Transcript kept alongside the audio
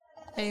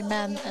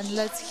Amen. And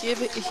let's give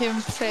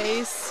him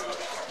praise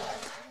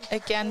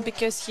again,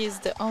 because he is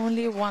the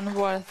only one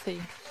worthy.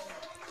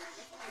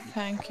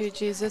 Thank you,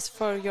 Jesus,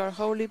 for your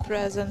holy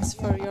presence,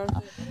 for your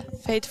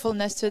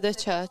faithfulness to the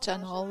church.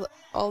 And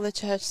all the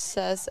church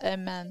says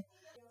amen.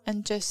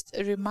 And just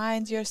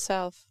remind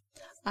yourself,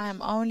 I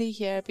am only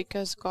here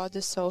because God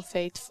is so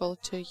faithful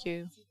to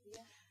you.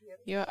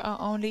 You are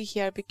only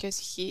here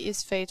because he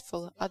is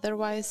faithful.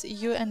 Otherwise,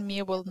 you and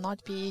me will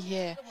not be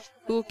here.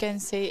 Who can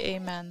say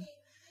amen?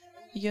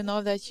 You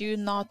know that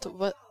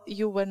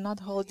you were not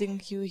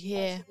holding you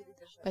here,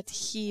 but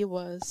he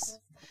was.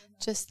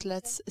 Just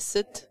let's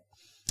sit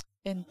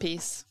in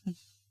peace.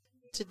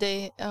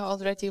 Today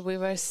already we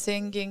were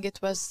singing.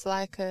 It was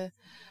like a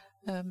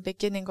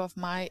beginning of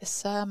my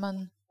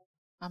sermon.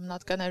 I'm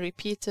not going to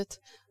repeat it,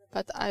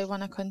 but I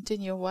want to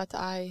continue what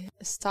I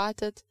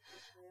started.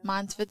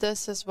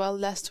 Mantvidas as well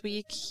last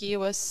week, he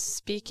was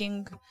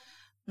speaking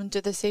into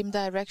the same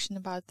direction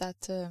about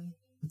that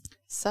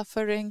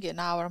suffering in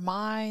our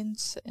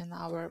minds, in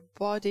our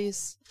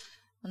bodies,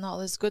 and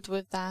all is good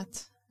with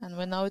that. And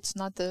we know it's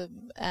not the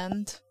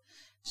end,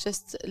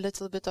 just a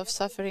little bit of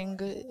suffering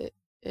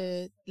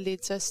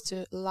leads us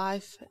to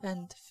life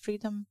and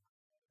freedom.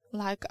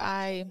 Like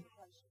I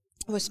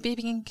was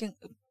speaking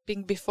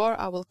before,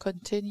 I will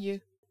continue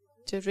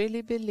to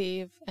really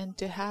believe and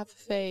to have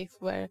faith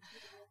where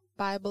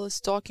Bible is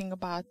talking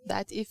about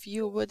that if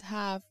you would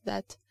have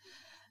that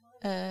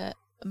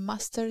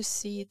mustard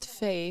seed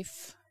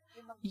faith,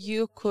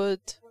 you could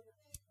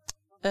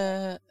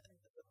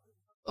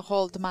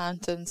hold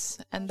mountains.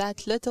 And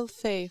that little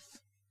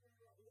faith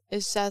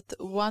is that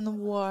one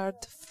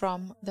word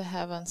from the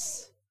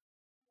heavens.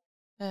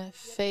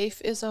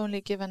 Faith is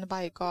only given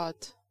by God.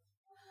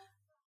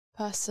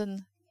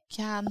 Person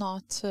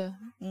cannot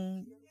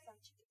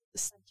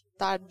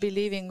start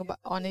believing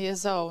on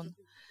his own.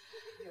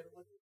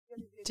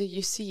 Do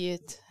you see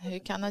it? You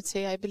cannot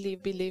say, I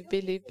believe,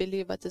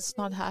 but it's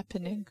not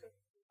happening.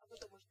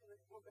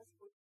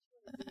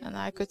 And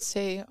I could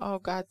say, oh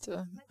God,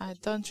 I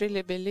don't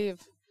really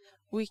believe.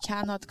 We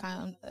cannot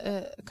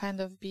kind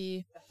of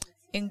be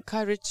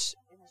encourage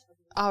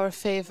our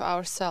faith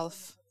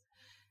ourselves.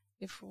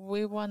 If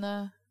we want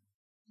to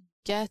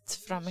get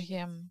from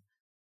him,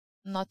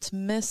 not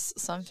miss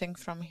something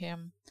from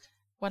him,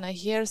 want to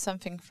hear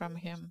something from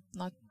him,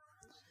 not...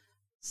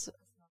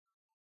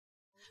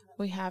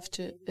 We have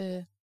to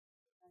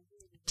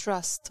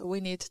trust.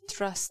 We need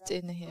trust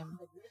in him.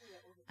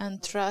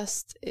 And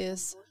trust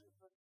is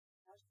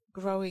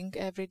growing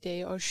every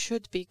day, or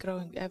should be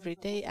growing every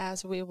day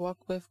as we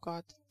walk with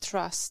God.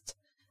 Trust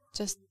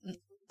just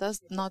does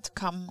not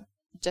come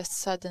just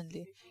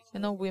suddenly. You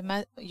know,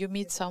 you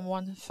meet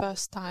someone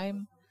first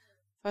time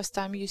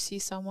you see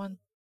someone.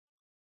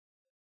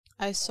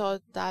 I saw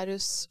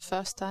Darius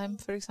first time,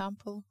 for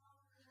example.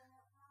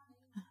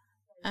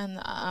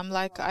 And I'm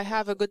like, I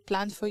have a good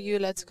plan for you,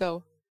 let's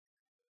go.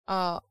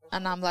 And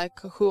I'm like,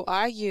 who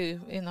are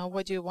you? You know,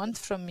 what do you want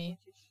from me?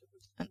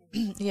 And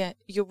yeah,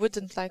 you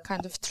wouldn't like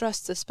kind of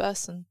trust this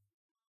person.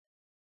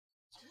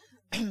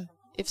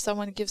 If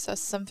someone gives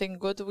us something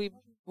good,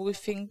 we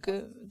think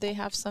they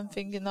have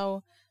something,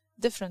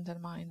 different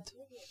in mind.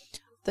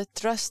 The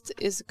trust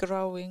is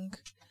growing.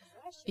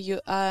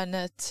 You earn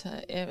it,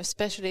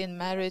 especially in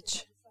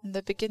marriage. In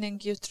the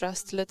beginning, you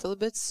trust a little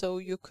bit, so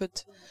you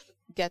could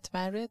get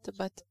married,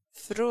 but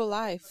through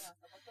life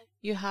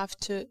you have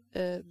to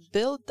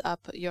build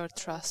up your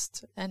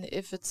trust. And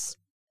if it's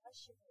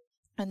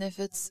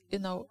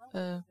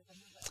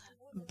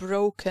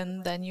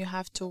broken, then you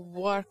have to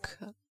work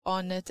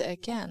on it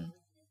again.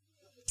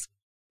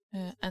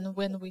 And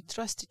when we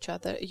trust each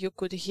other, you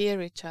could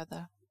hear each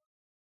other.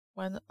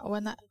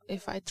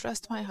 If I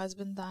trust my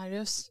husband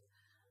Darius,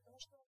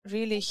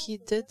 really he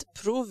did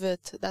prove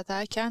it that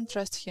I can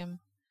trust him.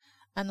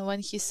 And when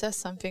he says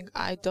something,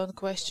 I don't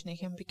question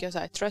him because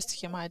I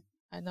trust him. I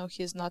know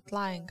he's not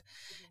lying.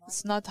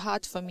 It's not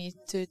hard for me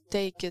to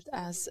take it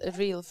as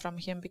real from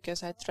him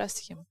because I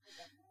trust him.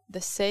 The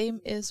same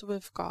is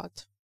with God.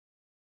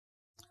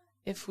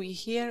 If we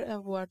hear a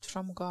word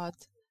from God,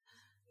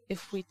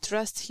 if we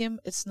trust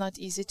him, it's not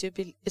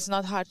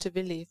hard to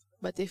believe.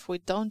 But if we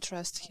don't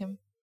trust him,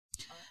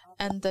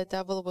 and the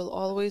devil will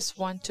always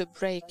want to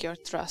break your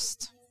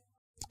trust,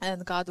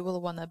 and God will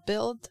want to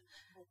build,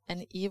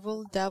 an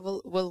evil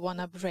devil will want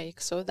to break.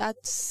 So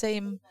that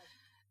same,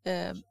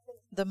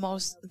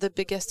 the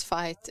biggest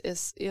fight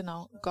is,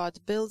 God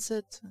builds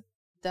it,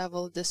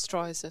 devil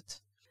destroys it.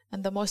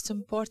 And the most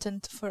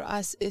important for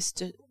us is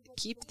to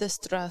keep this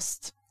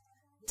trust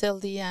till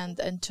the end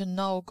and to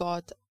know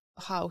God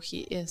how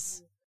he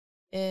is.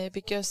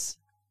 Because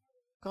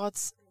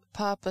God's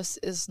purpose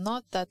is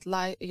not that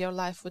your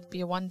life would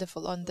be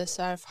wonderful on this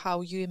earth,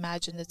 how you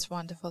imagine it's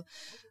wonderful.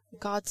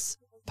 God's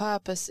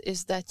purpose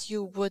is that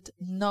you would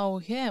know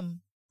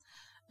him.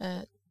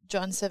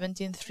 John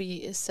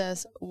 17:3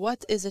 says,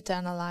 what is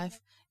eternal life?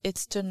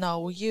 It's to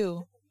know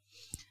you.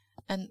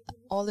 And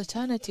all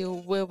eternity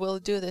we will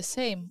do the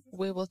same.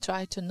 We will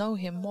try to know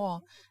him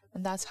more.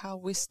 And that's how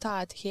we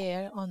start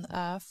here on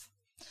earth.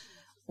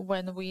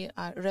 when we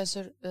are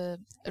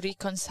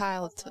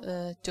reconciled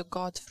to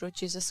God through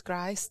Jesus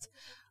Christ,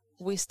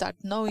 we start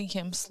knowing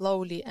Him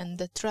slowly, and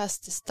the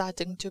trust is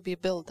starting to be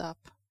built up.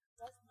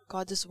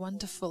 God is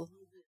wonderful.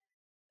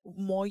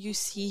 More you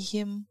see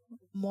Him,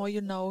 more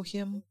you know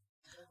Him,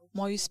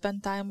 more you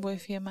spend time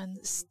with Him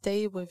and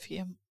stay with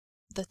Him,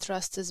 the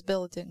trust is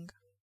building.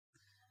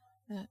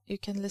 You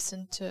can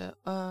listen to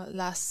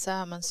last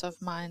sermons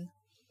of mine,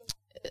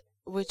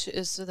 which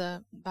is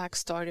the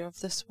backstory of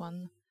this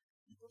one.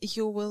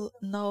 You will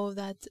know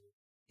that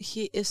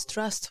He is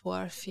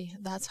trustworthy.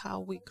 That's how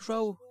we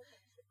grow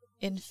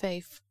in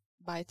faith,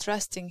 by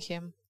trusting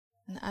Him.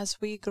 And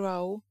as we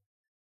grow,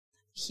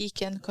 He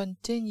can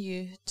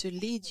continue to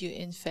lead you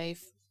in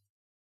faith.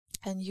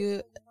 And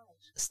you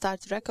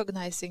start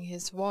recognizing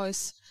His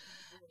voice.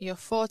 Your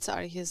thoughts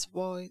are His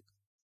voice.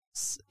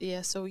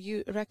 Yeah, so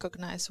you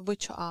recognize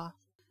which are.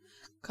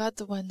 God,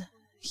 when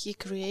He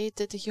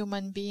created a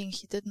human being,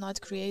 He did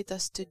not create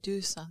us to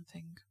do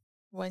something.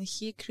 When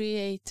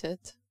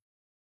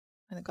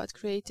God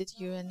created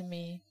you and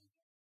me,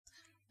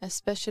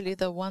 especially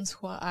the ones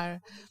who are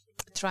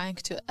trying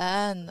to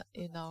earn,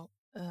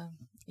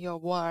 your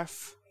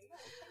worth.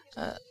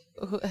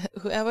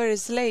 Whoever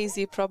is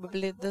lazy,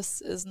 probably this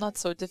is not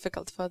so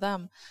difficult for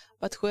them.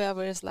 But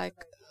whoever is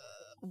like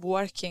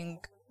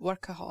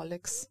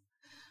workaholics,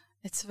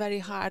 it's very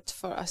hard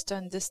for us to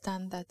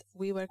understand that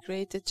we were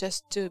created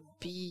just to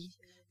be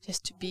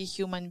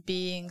human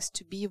beings,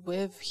 to be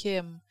with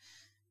Him,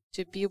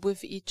 to be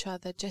with each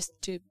other,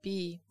 just to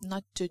be,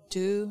 not to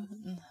do,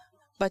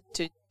 but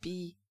to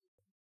be.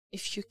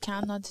 If you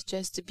cannot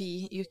just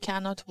be, you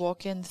cannot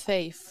walk in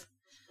faith,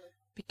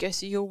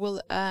 because you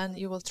will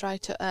try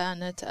to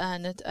earn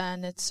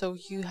it, so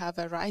you have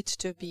a right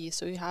to be,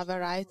 so you have a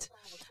right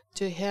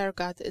to hear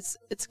God.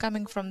 It's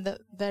coming from the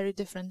very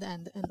different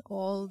end, and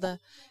all the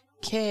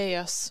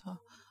chaos,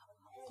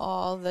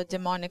 all the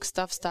demonic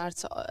stuff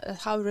starts.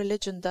 How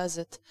religion does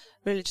it.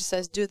 Religion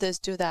says, do this,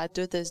 do that,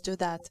 do this, do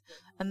that.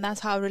 And that's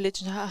how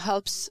religion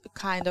helps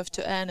kind of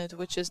to earn it,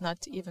 which is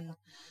not even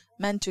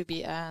meant to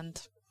be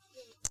earned.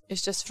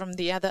 It's just from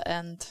the other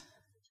end.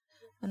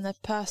 And the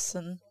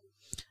person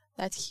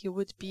that he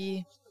would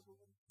be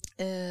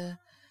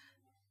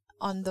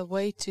on the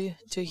way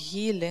to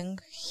healing,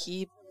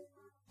 he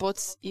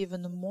puts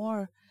even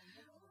more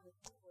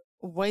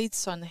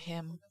weights on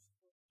him.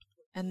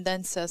 And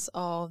then says,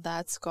 oh,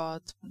 that's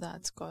God,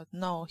 that's God.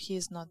 No,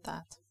 He's not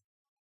that.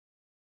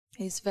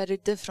 He's very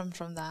different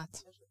from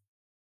that.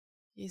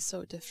 He's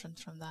so different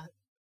from that.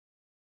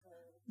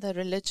 The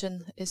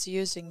religion is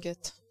using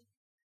it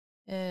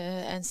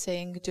and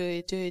saying, do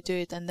it, do it, do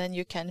it, and then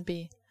you can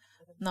be.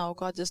 No,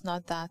 God is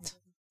not that.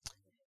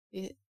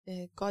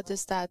 God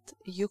is that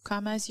you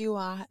come as you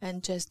are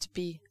and just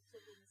be.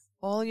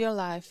 All your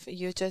life,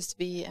 you just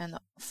be, and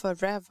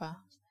forever.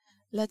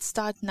 Let's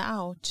start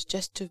now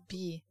just to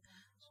be.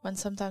 When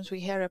sometimes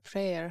we hear a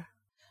prayer,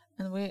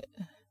 and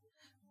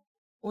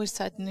we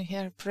start to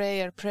hear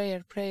prayer,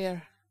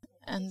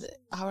 and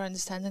our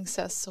understanding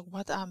says, so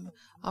what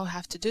I'll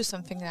have to do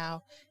something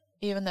now.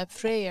 Even a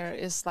prayer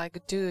is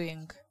like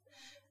doing.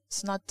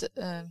 It's not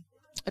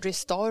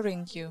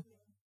restoring you,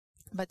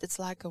 but it's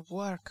like a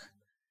work.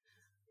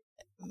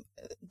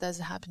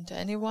 Does it happen to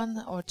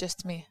anyone or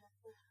just me?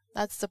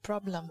 That's the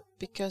problem,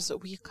 because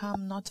we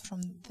come not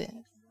from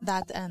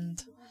that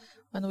end.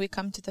 When we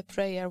come to the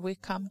prayer, we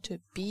come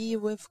to be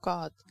with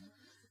God.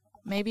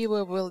 Maybe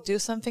we will do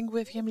something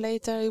with Him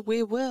later.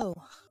 We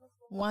will.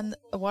 One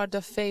word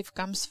of faith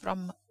comes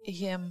from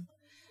Him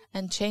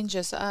and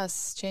changes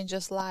us,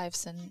 changes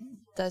lives, and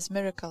does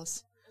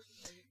miracles.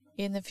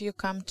 And if you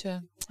come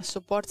to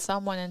support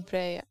someone in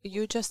prayer,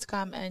 you just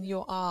come and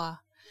you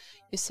are.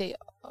 You say,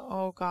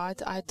 oh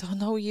God, I don't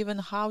know even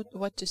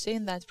what to say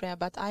in that prayer,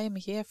 but I am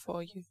here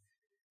for you.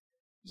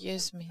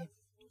 Use me.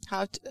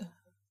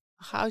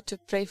 How to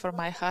pray for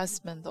my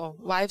husband, or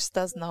wives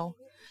does know.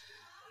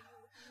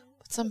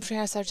 But some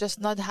prayers are just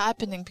not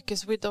happening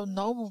because we don't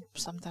know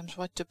sometimes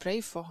what to pray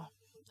for.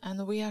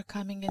 And we are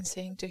coming and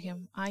saying to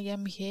Him, I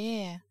am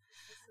here.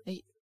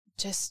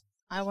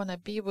 I want to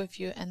be with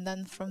you. And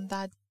then from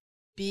that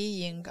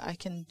being, I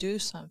can do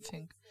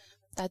something.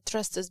 That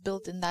trust is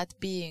built in that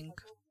being.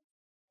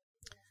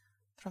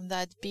 From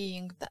that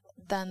being,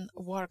 then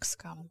works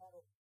come.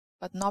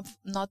 But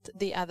not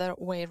the other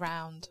way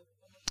around.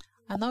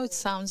 I know it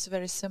sounds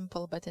very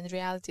simple, but in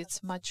reality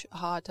it's much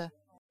harder,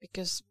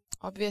 because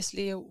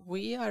obviously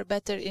we are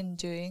better in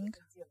doing,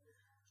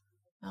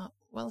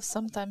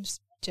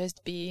 sometimes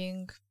just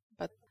being,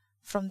 but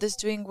from this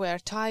doing we are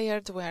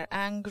tired, we are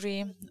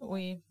angry,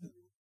 we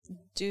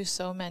do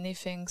so many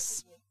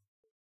things,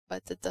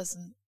 but it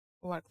doesn't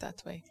work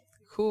that way.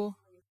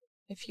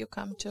 If you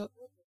come to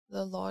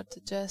the Lord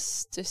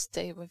just to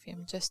stay with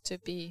Him, just to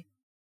be,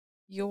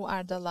 you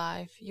are the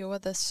life, you are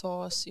the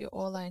source, you're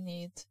all I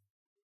need.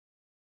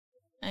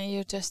 And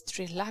you're just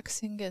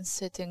relaxing and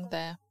sitting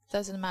there.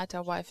 Doesn't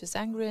matter, wife is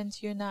angry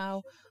at you now,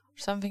 or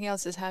something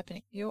else is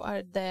happening. You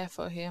are there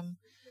for Him.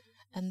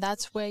 And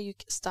that's where you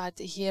start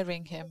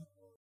hearing Him.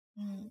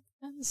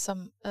 and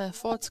some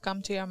thoughts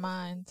come to your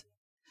mind.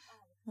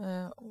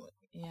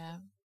 Yeah,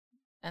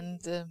 and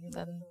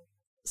then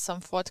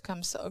some thought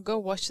comes, oh, go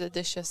wash the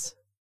dishes.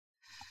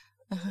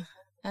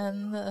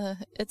 And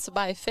it's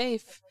by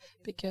faith,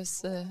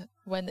 because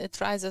when it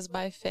rises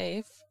by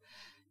faith,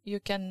 you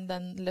can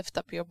then lift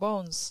up your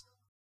bones.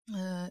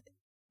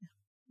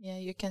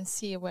 You can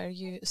see where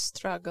you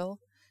struggle.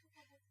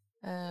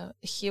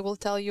 He will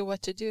tell you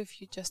what to do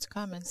if you just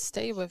come and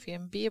stay with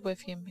him, be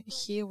with him.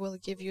 He will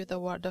give you the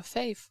word of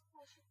faith.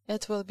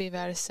 It will be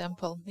very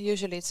simple.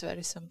 Usually it's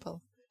very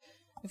simple.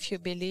 If you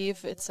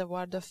believe, it's a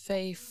word of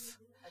faith.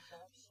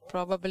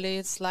 Probably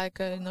it's like,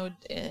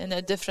 in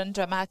a different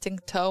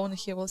dramatic tone,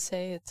 he will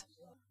say it.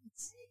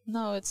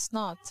 No, it's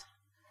not.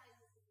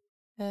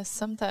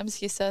 Sometimes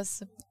he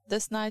says,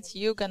 this night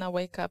you're going to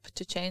wake up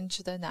to change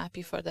the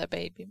nappy for the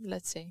baby.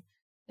 Let's say,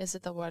 is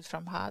it a word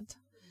from God?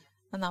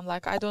 And I'm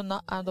like, I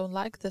don't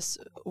like this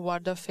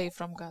word of faith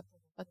from God.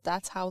 But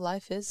that's how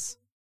life is.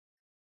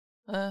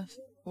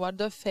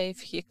 Word of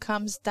faith, he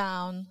comes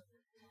down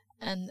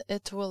and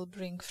it will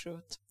bring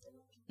fruit.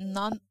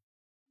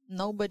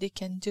 Nobody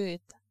can do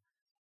it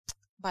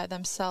by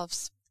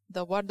themselves.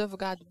 The word of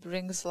God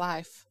brings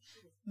life.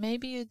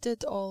 Maybe you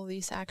did all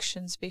these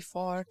actions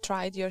before,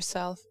 tried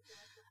yourself,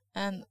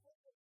 and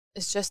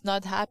it's just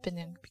not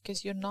happening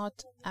because you're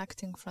not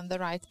acting from the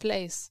right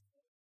place.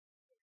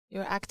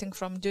 You're acting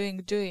from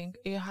doing.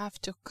 You have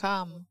to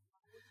come,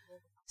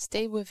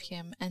 stay with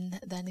him, and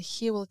then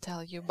he will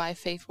tell you by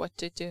faith what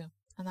to do.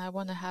 And I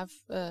want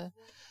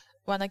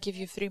to give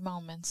you 3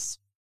 moments,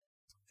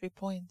 3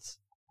 points.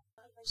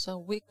 So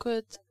we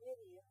could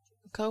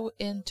go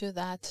into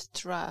that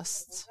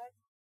trust.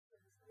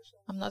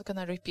 I'm not going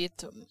to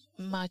repeat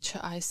much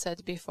I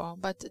said before,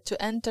 but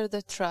to enter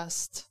the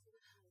trust,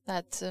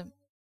 that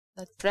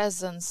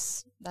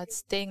presence, that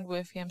staying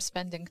with him,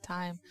 spending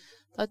time,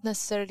 not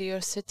necessarily you're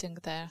sitting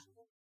there.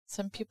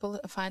 Some people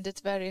find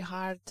it very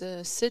hard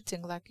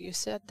sitting, like you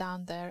sit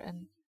down there,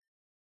 and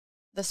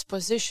this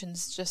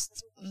position's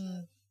just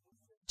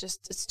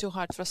it's too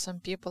hard for some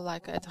people.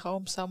 Like at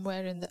home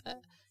somewhere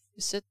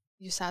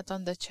you sat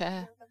on the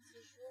chair,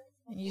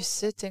 and you're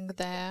sitting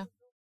there.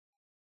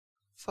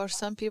 For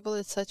some people,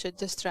 it's such a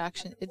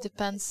distraction. It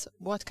depends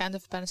what kind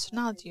of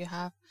personality you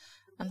have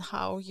and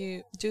how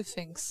you do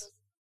things.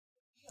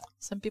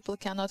 Some people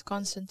cannot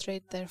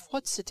concentrate their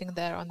thoughts sitting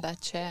there on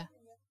that chair.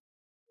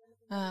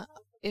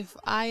 If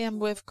I am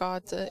with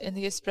God in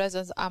his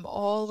presence, I'm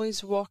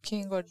always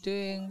walking or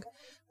doing.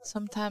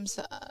 Sometimes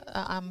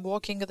I'm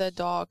walking the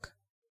dog,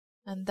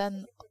 and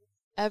then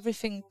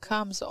everything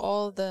comes,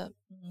 all the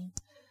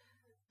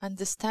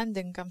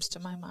understanding comes to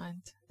my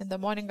mind. In the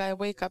morning I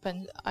wake up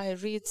and I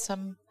read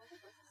some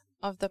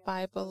of the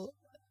Bible,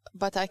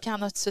 but I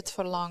cannot sit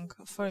for long.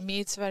 For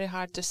me, it's very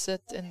hard to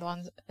sit in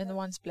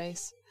one's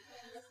place.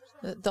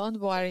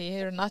 Don't worry,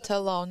 you're not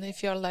alone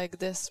if you're like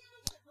this.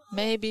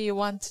 Maybe you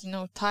want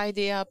to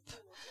tidy up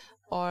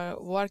or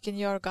work in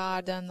your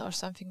garden or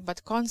something,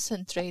 but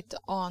concentrate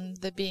on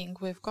the being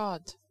with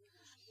God.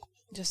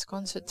 Just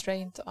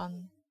concentrate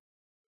on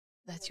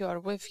that you are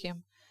with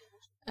him.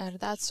 And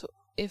that's,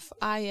 if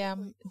I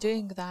am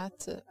doing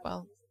that,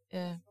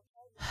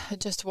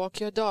 just walk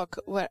your dog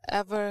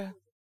wherever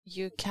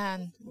you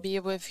can, be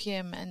with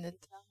him, and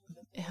it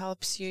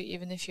helps you.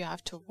 Even if you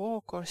have to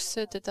walk or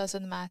sit, it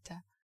doesn't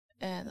matter.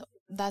 And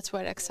that's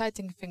where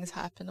exciting things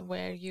happen,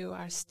 where you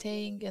are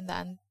staying in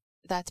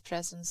that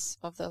presence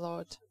of the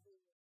Lord.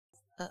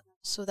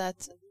 So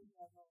that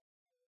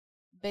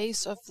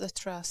base of the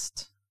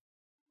trust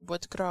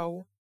would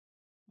grow.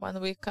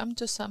 When we come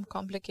to some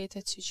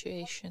complicated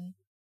situation,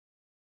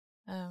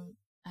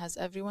 has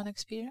everyone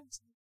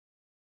experienced?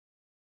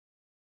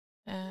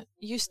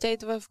 You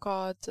stayed with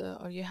God,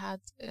 or you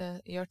had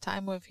your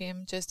time with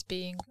him, just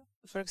being,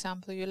 for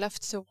example, you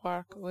left to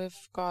work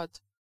with God,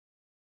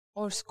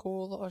 or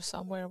school, or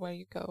somewhere where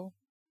you go.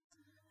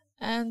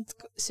 And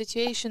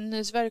situation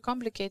is very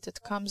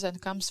complicated, comes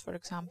and comes, for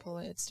example,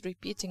 it's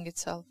repeating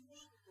itself.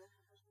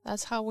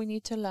 That's how we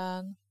need to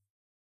learn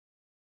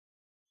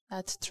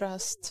that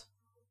trust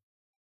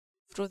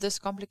through this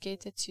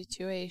complicated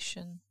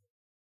situation.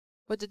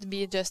 Wouldn't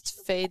be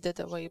just faded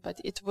away,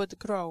 but it would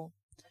grow.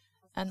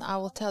 And I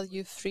will tell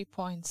you 3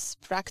 points,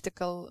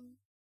 practical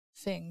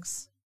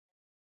things.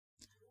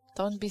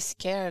 Don't be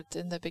scared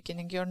in the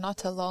beginning. You're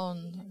not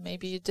alone.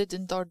 Maybe you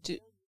didn't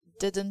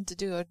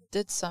do or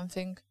did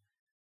something.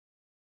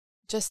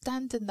 Just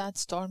stand in that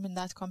storm, in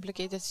that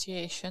complicated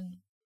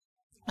situation.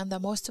 And the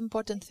most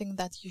important thing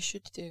that you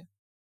should do,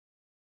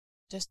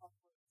 just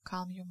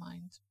calm your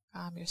mind,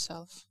 calm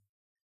yourself.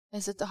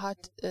 Is it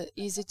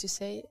easy to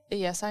say?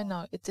 Yes, I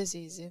know it is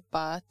easy,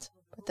 but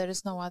there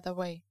is no other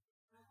way.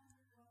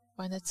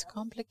 When it's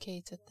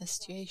complicated, the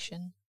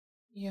situation,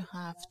 you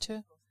have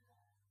to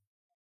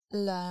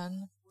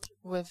learn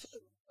with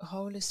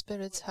Holy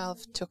Spirit's help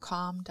to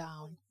calm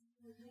down.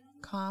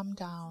 Calm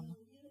down.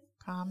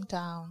 Calm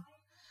down.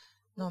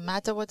 No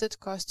matter what it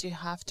costs, you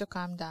have to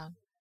calm down.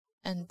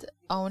 And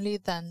only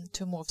then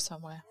to move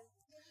somewhere.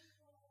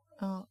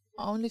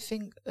 only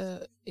thing,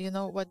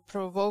 what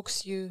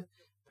provokes you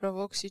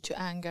to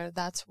anger.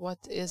 That's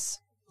what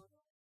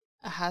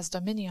has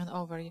dominion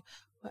over you.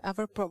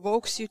 Whatever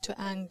provokes you to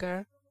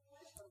anger,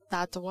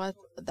 that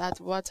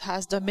what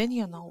has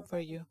dominion over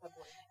you.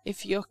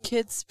 If your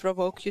kids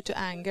provoke you to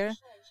anger,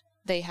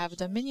 they have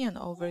dominion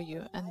over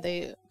you and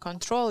they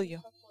control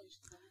you.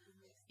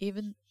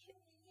 Even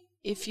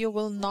if you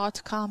will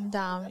not calm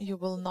down, you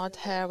will not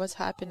hear what's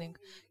happening.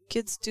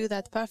 Kids do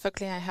that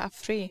perfectly. I have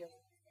 3.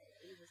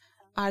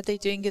 Are they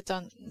doing it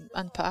on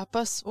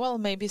purpose? Well,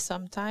 maybe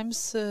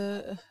sometimes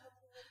they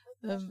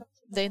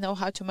know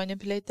how to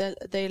manipulate.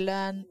 They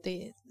learn.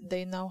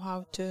 They know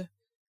how to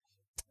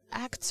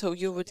act. So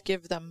you would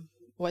give them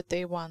what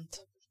they want.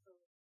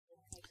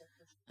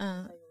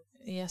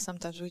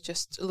 Sometimes we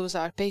just lose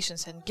our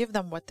patience and give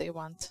them what they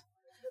want.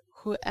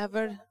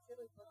 Whoever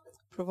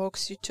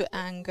provokes you to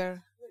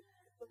anger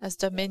has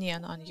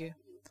dominion on you.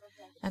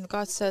 And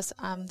God says,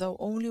 I'm the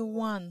only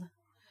one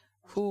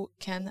who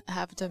can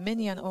have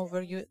dominion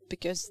over you,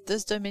 because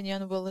this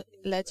dominion will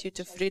lead you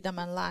to freedom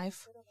and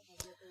life.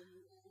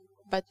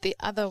 But the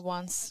other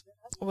ones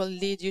will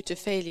lead you to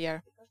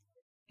failure.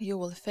 You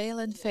will fail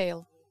and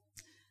fail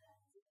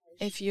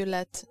if you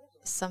let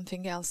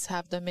something else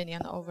have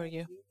dominion over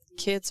you,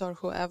 kids or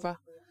whoever.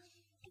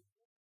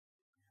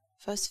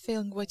 First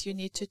thing what you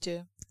need to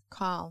do,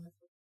 calm.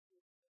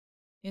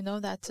 You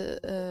know that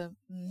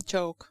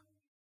joke?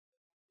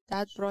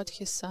 Dad brought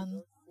his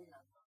son.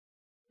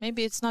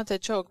 Maybe it's not a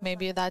joke.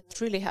 Maybe that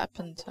really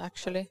happened,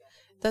 actually.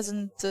 It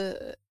doesn't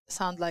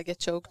sound like a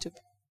joke to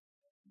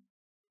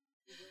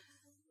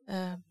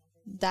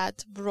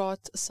Dad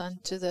brought son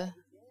to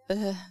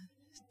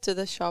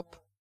the shop.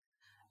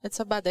 It's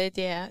a bad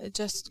idea.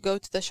 Just go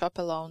to the shop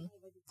alone.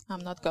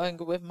 I'm not going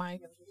with my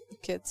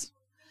kids.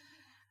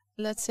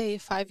 Let's say a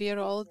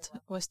 5-year-old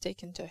was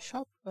taken to a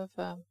shop with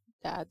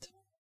Dad.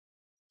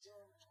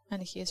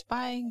 And he is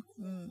buying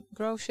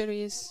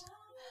groceries.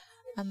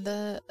 And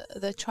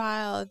the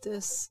child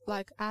is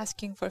like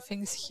asking for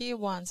things he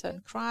wants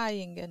and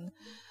crying and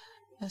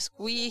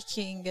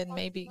squeaking and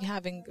maybe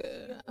having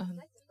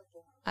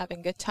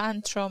a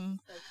tantrum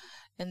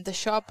in the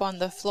shop on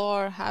the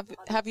floor.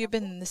 Have you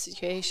been in this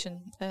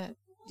situation? Do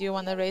you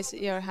want to raise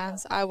your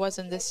hands? I was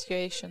in this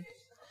situation,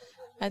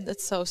 and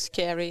it's so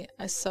scary.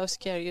 It's so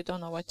scary. You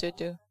don't know what to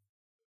do.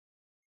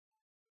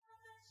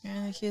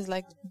 And he's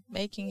like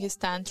making his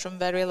tantrum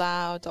very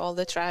loud, all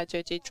the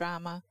tragedy,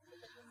 drama.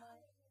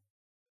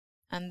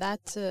 And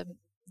that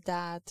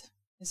dad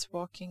is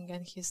walking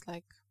and he's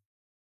like,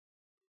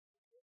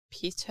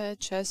 Peter,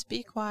 just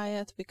be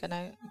quiet. We're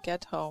gonna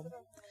get home.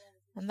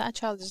 And that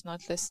child is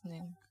not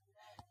listening.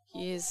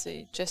 He is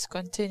just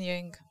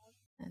continuing.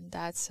 And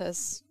dad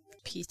says,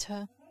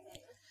 Peter,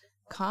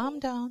 calm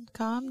down.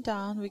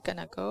 We're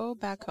gonna go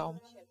back home.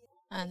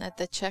 And at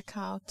the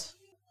checkout,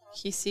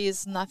 he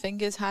sees nothing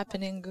is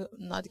happening,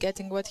 not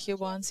getting what he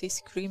wants. He's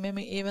screaming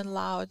even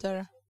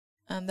louder.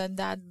 And then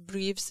dad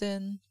breathes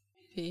in,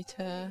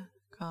 Peter,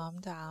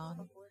 calm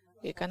down.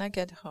 We're gonna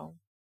get home.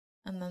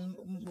 And then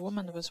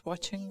woman was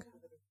watching.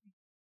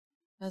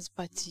 Says,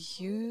 but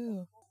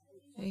you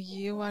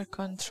are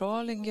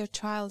controlling your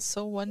child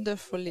so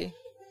wonderfully.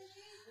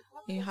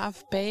 You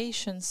have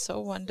patience so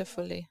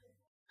wonderfully.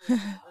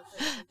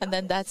 And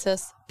then dad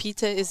says,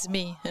 Peter is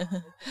me.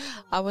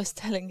 I was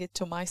telling it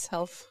to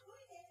myself.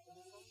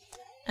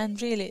 And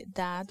really,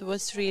 dad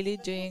was really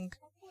doing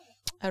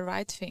a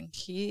right thing.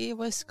 He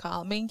was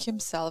calming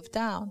himself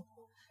down.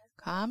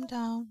 Calm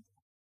down.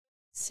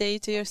 Say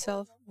to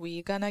yourself,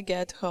 we're gonna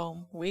get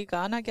home. We're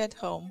gonna get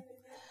home.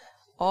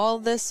 All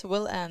this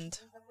will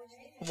end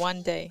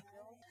one day.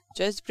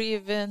 Just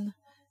breathe in.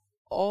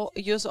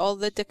 Use all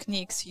the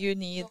techniques you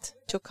need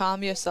to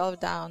calm yourself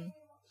down.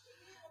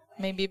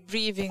 Maybe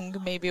breathing,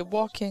 maybe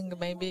walking,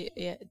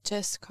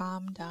 just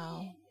calm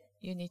down.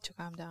 You need to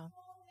calm down.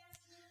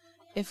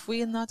 If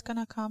we're not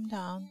gonna calm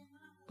down,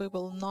 we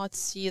will not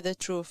see the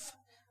truth.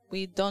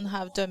 We don't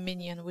have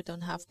dominion, we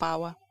don't have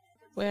power.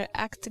 We're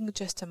acting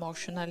just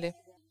emotionally,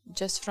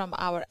 just from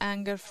our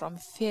anger, from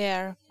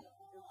fear,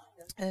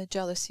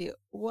 jealousy,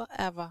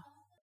 whatever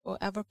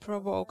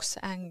provokes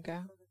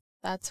anger,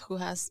 that's who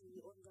has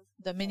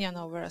dominion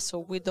over us. So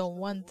we don't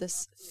want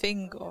this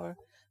thing or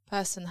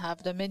person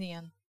have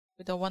dominion.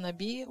 We don't want to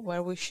be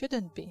where we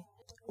shouldn't be.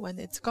 When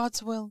it's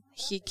God's will,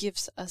 He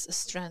gives us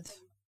strength.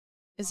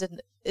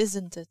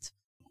 Isn't it?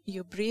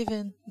 You breathe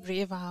in,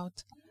 breathe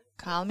out,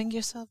 calming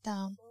yourself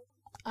down.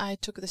 I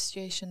took the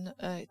situation,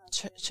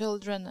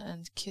 children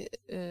and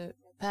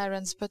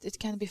parents, but it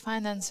can be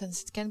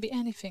finances, it can be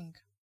anything.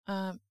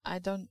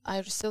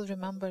 I still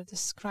remember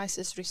this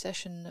crisis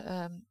recession,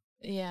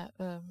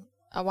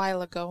 a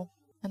while ago.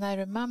 And I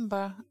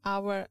remember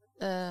our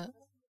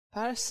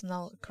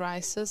personal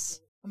crisis.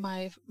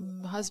 My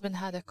husband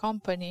had a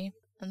company,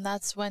 and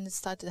that's when it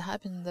started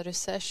happening, the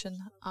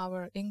recession.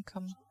 Our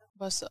income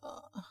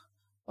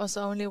was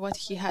only what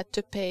he had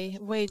to pay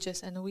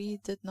wages, and we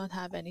did not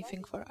have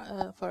anything for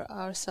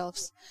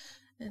ourselves.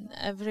 And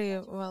every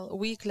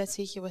week, let's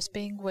say, he was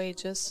paying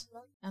wages,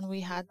 and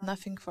we had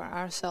nothing for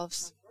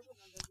ourselves.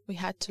 we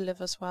had to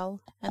live as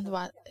well. And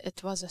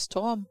it was a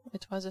storm.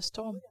 It was a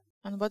storm.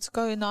 And what's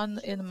going on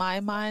in my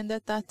mind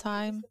at that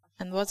time?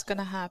 And what's going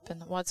to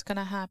happen? What's going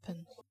to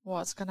happen?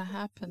 What's going to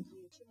happen?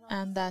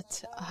 And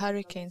that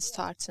hurricane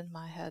starts in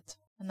my head.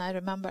 And I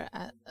remember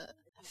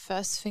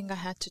first thing I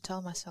had to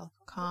tell myself,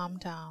 calm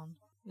down.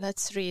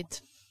 Let's read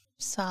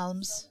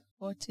Psalms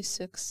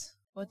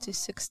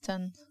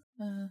 46:10.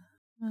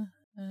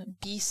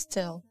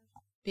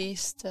 Be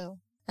still,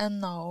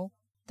 and know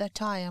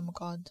that I am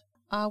God.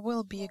 I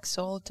will be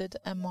exalted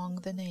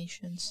among the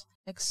nations,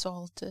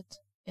 exalted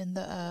in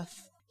the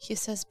earth. He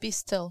says, be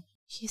still.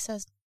 He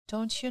says,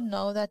 don't you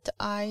know that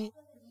I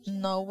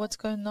know what's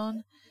going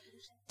on?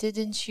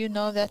 Didn't you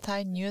know that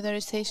I knew the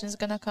recession is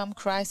going to come,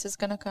 Christ is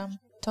going to come?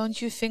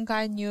 Don't you think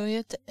I knew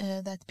it,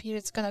 that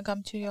period's going to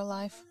come to your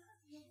life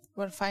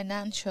where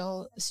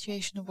financial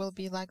situation will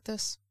be like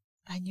this?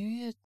 I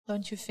knew it.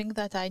 Don't you think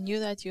that I knew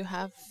that you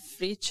have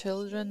 3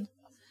 children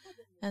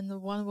and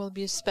one will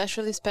be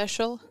especially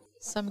special?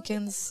 Some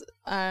kids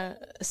are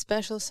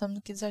special,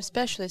 some kids are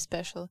especially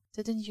special.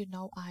 Didn't you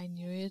know I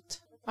knew it?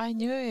 I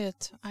knew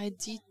it. I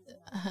did.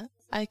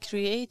 I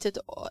created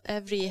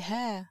every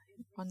hair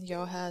on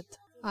your head.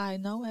 I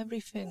know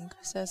everything,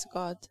 says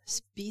God.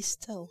 Be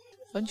still.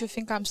 Don't you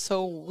think I'm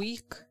so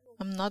weak?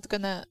 I'm not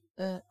gonna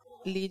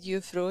lead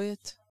you through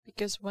it.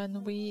 Because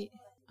when we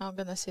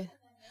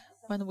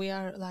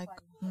are like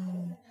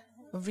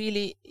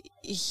really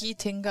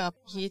heating up,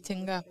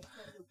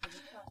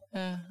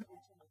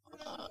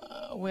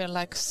 we're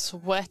like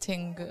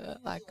sweating,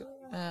 I'm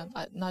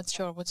not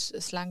sure which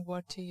slang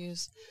word to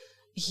use,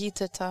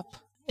 heated up.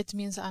 It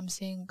means I'm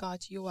saying, God,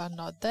 you are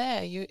not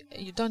there. You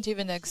don't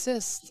even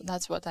exist.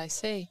 That's what I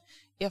say.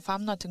 If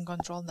I'm not in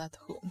control,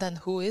 then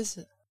who is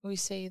it? We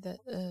say that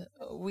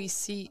we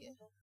see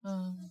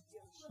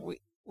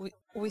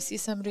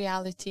some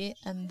reality,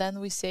 and then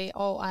we say,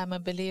 oh, I'm a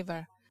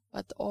believer.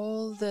 But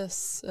all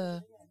this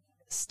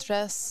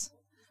stress,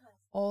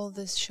 all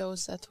this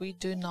shows that we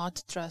do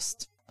not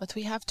trust. But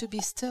we have to be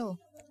still.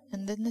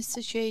 And in this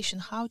situation,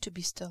 how to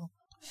be still?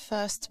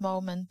 First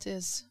moment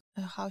is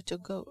how to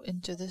go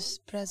into this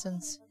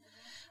presence.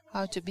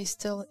 How to be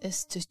still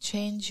is to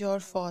change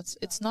your thoughts.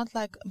 It's not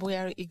like we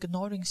are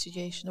ignoring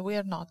situation. We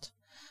are not.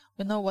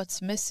 We know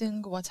what's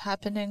missing, what's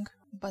happening,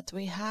 but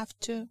we have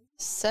to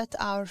set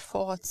our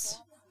thoughts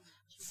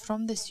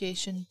from the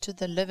situation to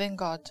the living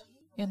God.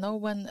 You know,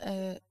 when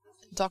a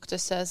doctor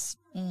says,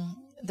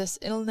 this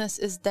illness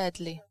is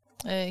deadly,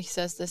 he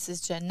says this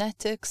is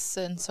genetics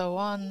and so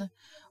on,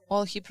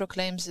 all he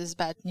proclaims is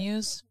bad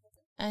news,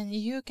 and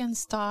you can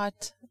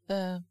start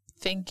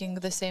thinking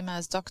the same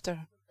as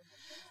doctor.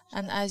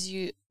 And as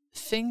you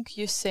think,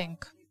 you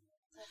sink.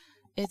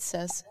 It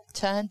says,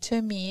 turn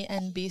to me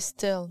and be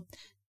still.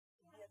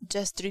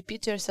 Just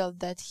repeat yourself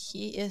that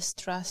he is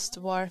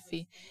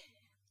trustworthy.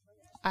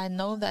 I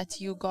know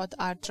that you, God,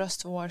 are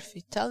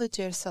trustworthy. Tell it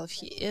to yourself.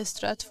 He is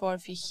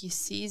trustworthy. He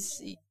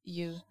sees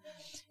you.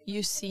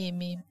 You see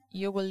me.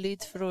 You will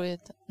lead through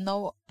it.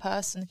 No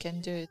person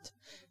can do it.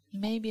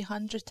 Maybe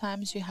 100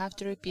 times you have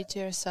to repeat to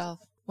yourself.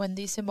 When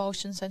these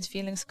emotions and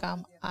feelings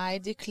come, I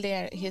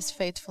declare his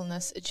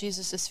faithfulness,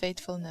 Jesus'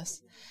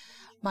 faithfulness.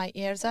 My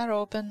ears are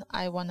open.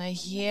 I want to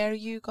hear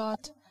you,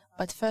 God.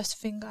 But first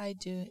thing I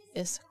do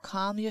is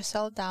calm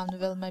yourself down,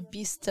 Vilma.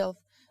 Be still.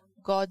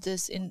 God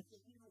is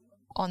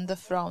on the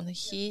throne.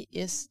 He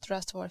is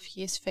trustworthy.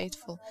 He is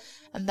faithful.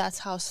 And that's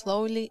how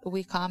slowly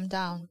we calm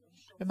down.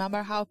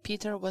 Remember how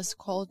Peter was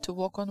called to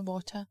walk on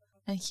water?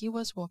 And he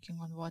was walking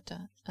on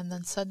water. And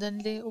then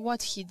suddenly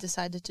what he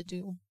decided to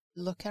do?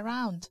 Look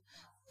around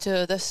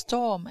to the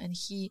storm. And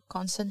he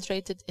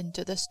concentrated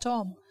into the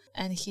storm.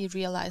 And he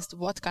realized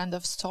what kind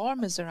of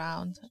storm is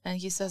around. And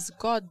he says,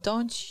 God,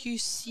 don't you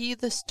see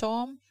the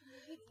storm?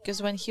 Because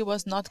when he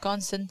was not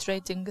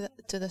concentrating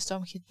to the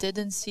storm, he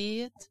didn't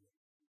see it.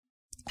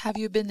 Have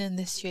you been in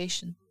this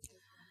situation?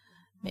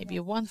 Maybe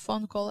one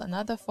phone call,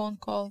 another phone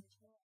call,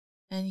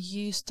 and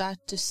you start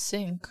to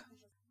sink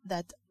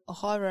that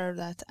horror,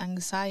 that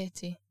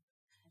anxiety.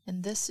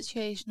 In this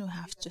situation, you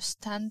have to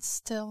stand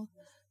still,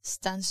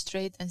 stand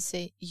straight, and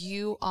say,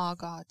 you are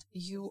God.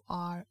 You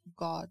are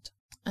God.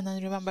 And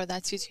then remember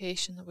that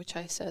situation which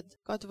I said.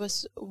 God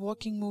was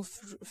walking me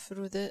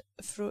through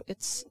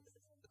it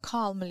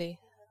calmly.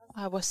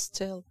 I was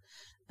still.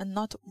 And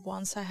not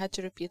once I had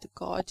to repeat,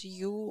 God,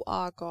 you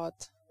are God.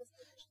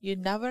 You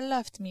never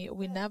left me.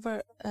 We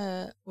never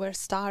were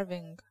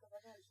starving.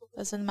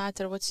 Doesn't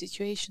matter what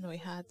situation we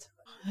had.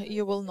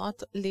 You will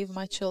not leave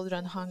my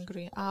children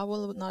hungry. I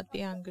will not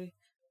be hungry.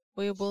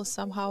 We will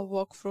somehow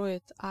walk through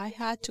it. I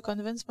had to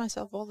convince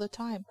myself all the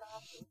time.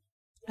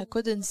 I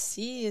couldn't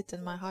see it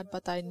in my heart,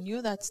 but I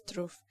knew that's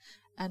truth.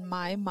 And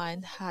my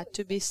mind had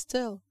to be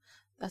still.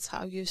 That's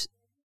how you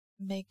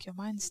make your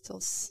mind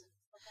still.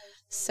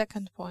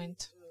 Second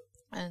point.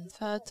 And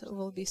third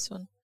will be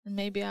soon. And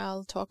maybe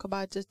I'll talk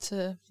about it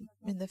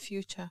in the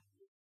future.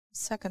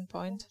 Second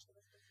point.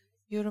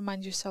 You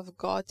remind yourself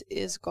God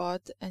is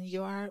God and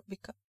you are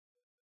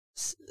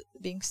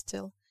being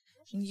still.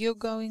 And you're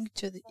going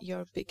to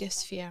your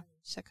biggest fear.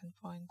 Second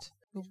point.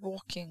 You're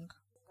walking.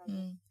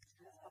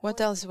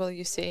 What else will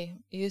you say?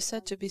 You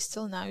said to be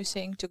still, now you're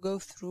saying to go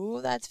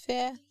through that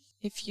fear.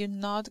 If you're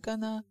not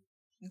gonna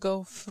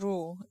go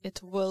through,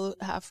 it will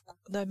have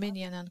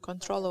dominion and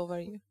control over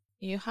you.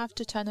 You have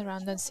to turn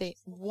around and say,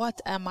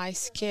 what am I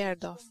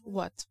scared of?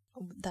 What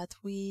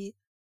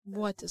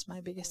is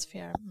my biggest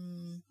fear?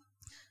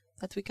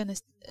 That we can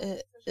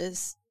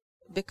is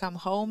become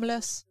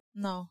homeless?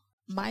 No.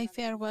 My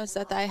fear was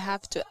that I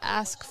have to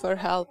ask for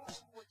help.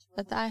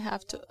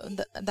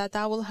 That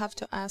I will have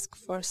to ask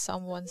for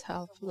someone's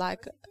help,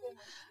 like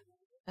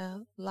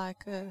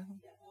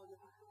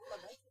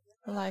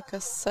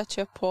such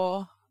a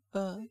poor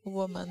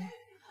woman.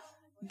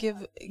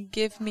 Give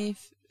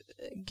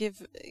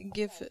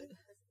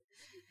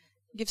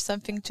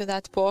something to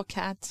that poor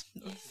cat.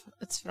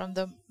 It's from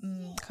the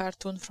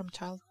cartoon from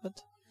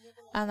childhood,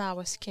 and I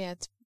was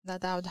scared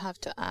that I would have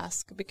to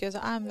ask, because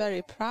I'm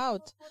very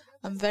proud.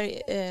 I'm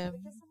very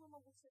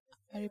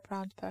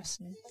proud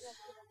person.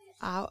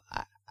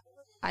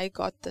 I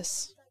got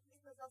this.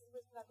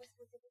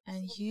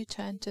 And you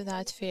turn to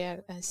that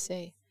fear and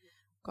say,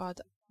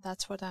 God,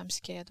 that's what I'm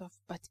scared of.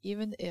 But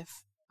even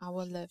if I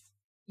will live,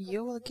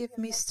 you will give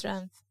me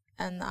strength,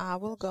 and I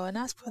will go and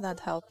ask for that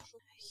help.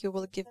 You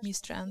will give me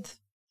strength,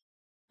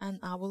 and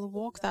I will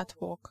walk that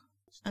walk.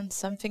 And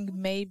something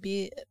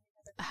maybe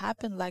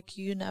happen like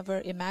you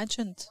never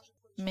imagined.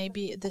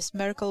 Maybe this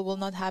miracle will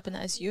not happen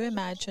as you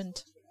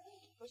imagined.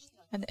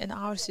 And in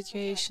our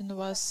situation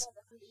was,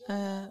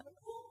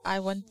 I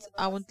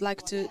would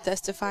like to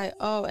testify,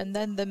 and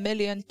then the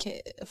million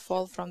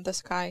fall from the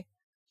sky.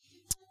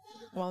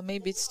 Well,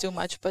 maybe it's too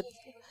much,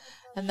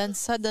 and then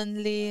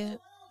suddenly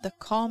the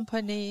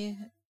company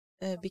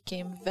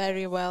became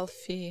very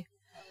wealthy,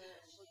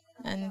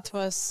 and it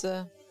was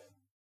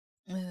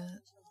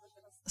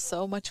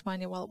so much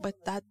money. Well,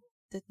 but that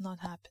did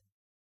not happen.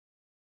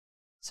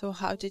 So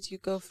how did you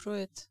go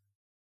through it?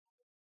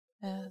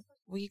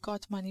 We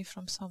got money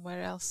from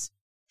somewhere else,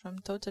 from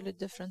totally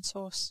different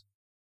source.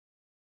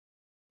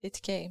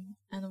 It came,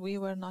 and we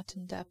were not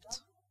in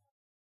debt.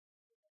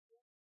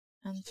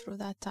 And through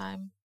that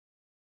time,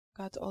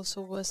 God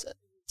also was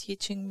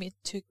teaching me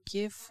to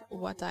give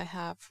what I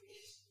have.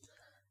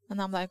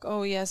 And I'm like,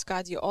 oh yes,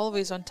 God, you're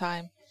always on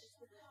time.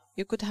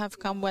 You could have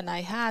come when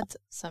I had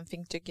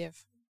something to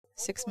give.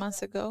 6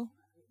 months ago,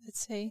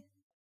 let's say,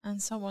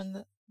 and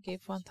someone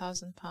gave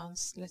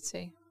 £1,000, let's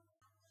say.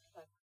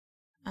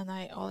 And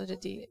I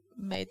already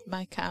made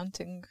my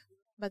counting.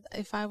 But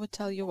if I would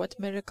tell you what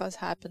miracles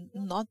happened,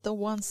 not the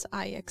ones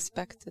I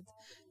expected,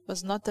 it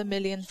was not a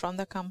million from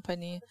the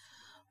company,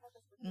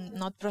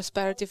 not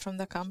prosperity from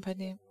the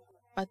company,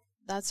 but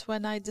that's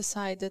when I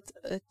decided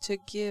to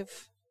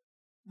give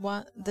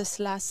this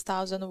last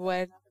 1,000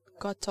 where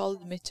God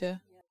told me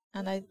to.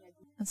 And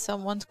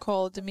someone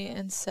called me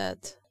and said,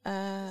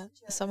 that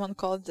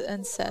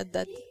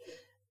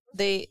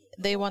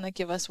they want to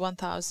give us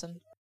 1,000.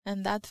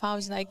 And that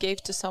 1,000 I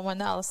gave to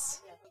someone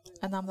else.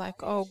 And I'm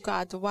like, oh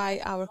God,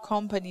 why our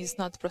company is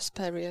not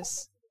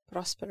prosperous?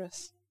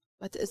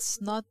 But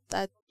it's not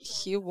that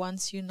He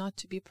wants you not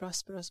to be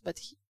prosperous, but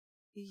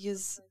He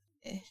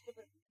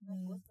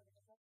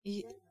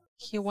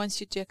wants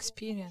you to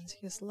experience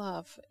His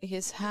love,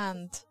 His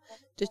hand,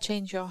 to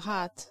change your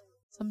heart.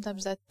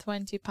 Sometimes that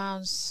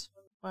 £20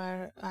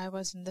 where I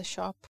was in the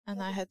shop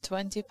and I had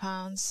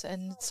 £20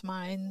 and it's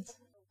mine,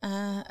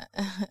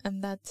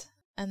 and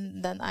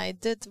then I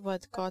did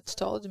what God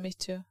told me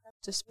to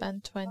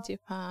spend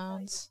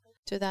 £20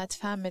 to that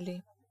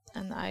family,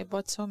 and I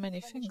bought so many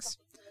things.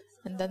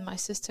 And then my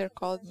sister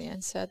called me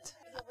and said,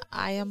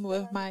 I am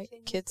with my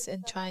kids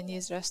in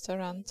Chinese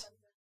restaurant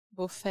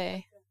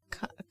buffet.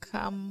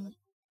 Come,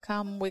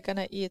 we're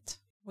gonna eat.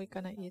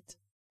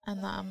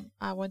 And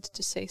I wanted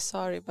to say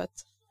sorry,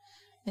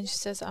 and she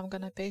says, I'm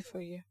gonna pay for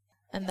you.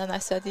 And then I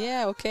said,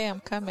 yeah, okay, I'm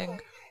coming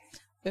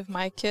with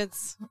my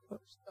kids,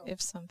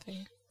 if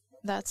something.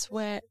 That's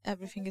where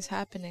everything is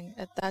happening,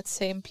 at that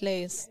same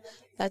place,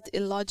 that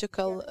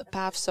illogical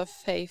paths of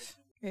faith.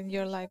 And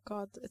you're like,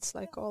 God, it's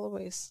like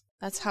always.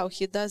 That's how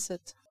He does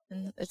it,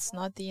 and it's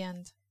not the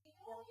end.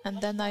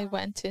 And then I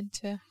went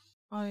into,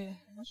 oh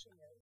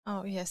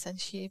yes,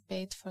 and she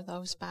paid for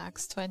those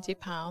bags,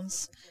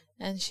 £20,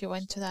 and she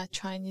went to that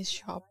Chinese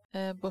shop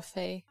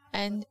buffet,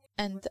 and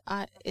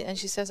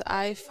she says,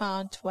 I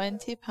found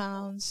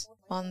 £20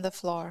 on the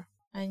floor.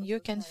 And you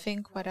can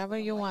think whatever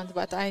you want,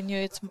 but I knew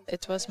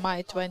it was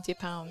my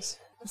 £20.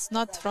 It's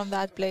not from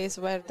that place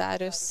where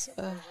Darius,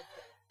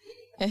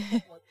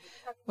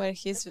 where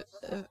he's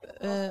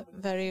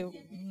very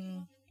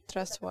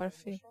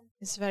trustworthy.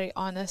 He's very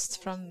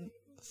honest from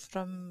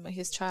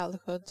his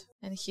childhood,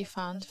 and he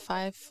found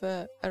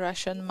 5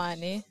 Russian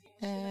money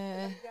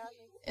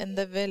in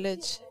the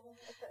village,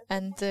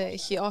 and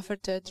he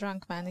offered to a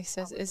drunk man. He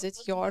says, "Is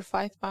it your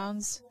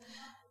 £5?"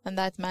 And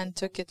that man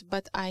took it,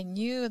 but I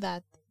knew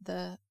that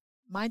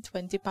my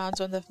 £20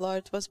 on the floor,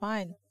 it was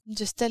mine. I'm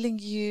just telling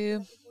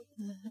you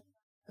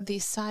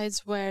these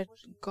sides where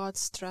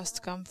God's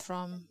trust come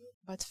from.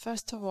 But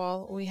first of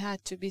all, we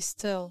had to be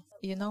still.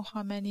 You know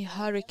how many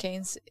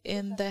hurricanes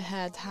in the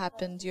head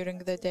happened during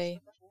the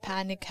day?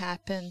 Panic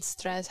happened,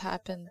 stress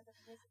happened.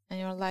 And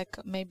you're like,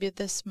 maybe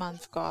this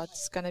month, God,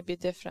 it's going to be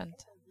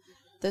different.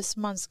 This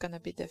month's going to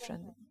be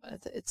different.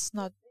 But it's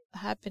not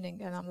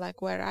happening. And I'm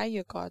like, where are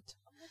you, God?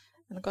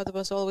 And God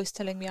was always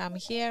telling me, I'm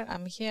here,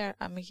 I'm here,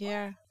 I'm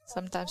here.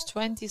 Sometimes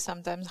 20,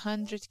 sometimes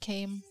 100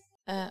 came.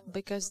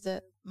 Because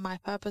my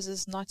purpose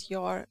is not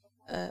your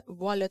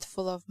wallet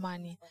full of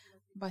money,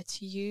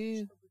 but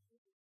you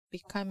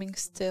becoming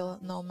still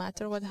no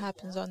matter what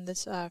happens on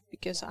this earth,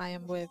 because I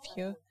am with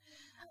you.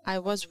 I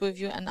was with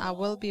you and I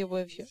will be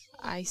with you.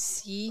 I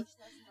see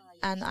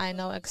and I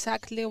know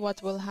exactly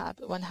what will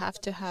happen, what have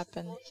to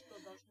happen,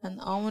 and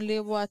only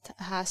what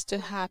has to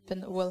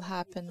happen will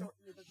happen.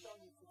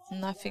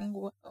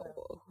 Nothing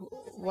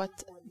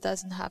what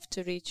doesn't have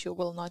to reach you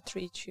will not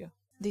reach you.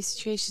 These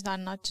situations are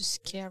not to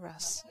scare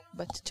us,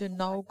 but to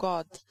know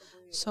God,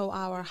 so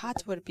our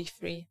heart will be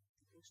free.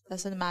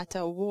 Doesn't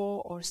matter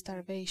war or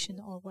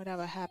starvation or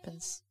whatever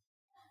happens.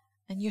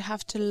 And you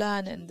have to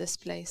learn in this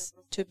place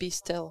to be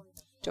still,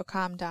 to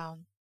calm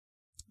down.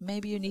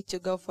 Maybe you need to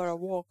go for a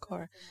walk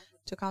or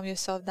to calm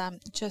yourself down,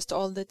 just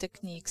all the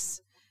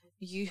techniques.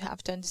 You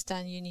have to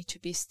understand you need to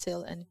be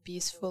still and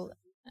peaceful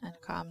and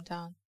calm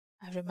down.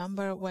 I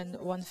remember when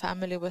one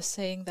family was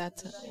saying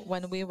that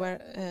when we were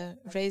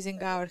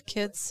raising our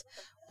kids,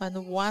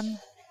 when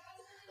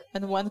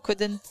one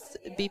couldn't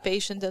be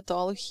patient at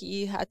all,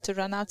 he had to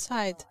run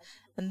outside.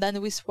 And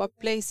then we swapped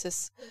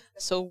places,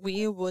 so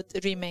we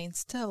would remain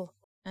still.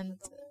 And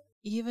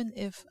even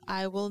if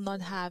I will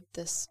not have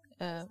this,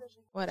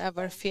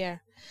 whatever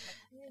fear.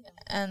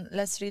 And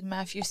let's read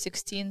Matthew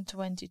 16,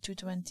 22,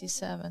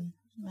 27.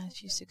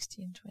 Matthew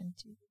 16,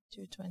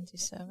 22,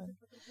 27.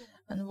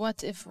 And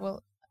what if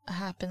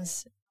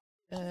happens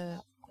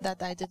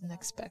that I didn't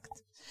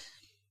expect?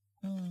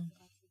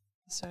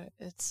 So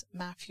it's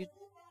Matthew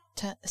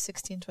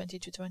 16,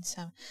 22,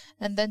 27.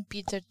 And then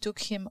Peter took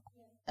him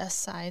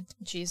aside,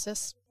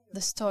 Jesus,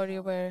 the story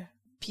where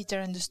Peter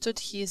understood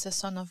he is a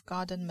son of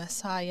God and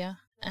Messiah,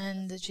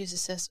 and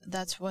Jesus says,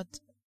 that's what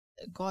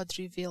God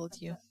revealed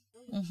you.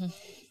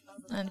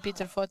 And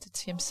Peter thought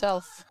it's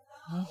himself.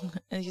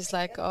 And he's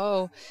like,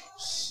 oh,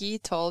 he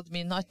told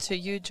me, not to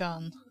you,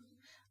 John.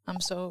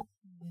 I'm so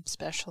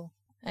special.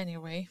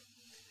 Anyway,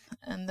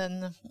 and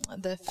then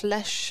the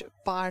flesh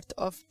part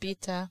of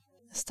Peter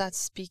starts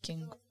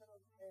speaking.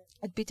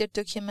 And Peter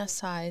took him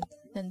aside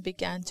and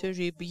began to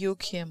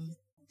rebuke him,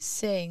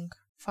 saying,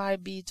 far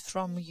be it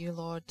from you,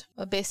 Lord.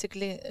 Well,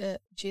 basically,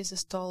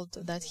 Jesus told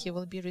that he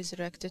will be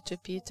resurrected to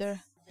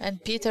Peter.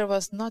 And Peter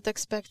was not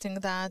expecting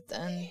that,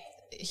 and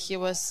he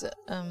was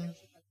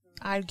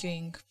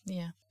arguing.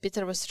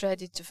 Peter was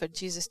ready for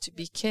Jesus to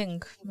be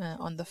king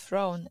on the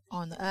throne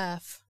on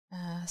earth.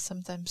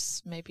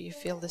 Sometimes maybe you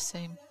feel the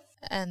same.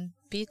 And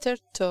Peter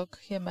took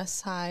him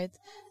aside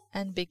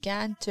and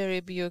began to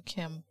rebuke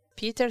him.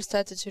 Peter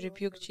started to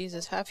rebuke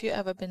Jesus. Have you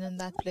ever been in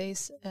that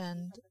place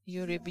and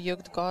you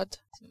rebuked God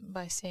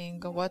by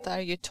saying, what are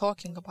you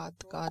talking about,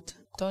 God?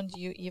 Don't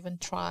you even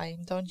try.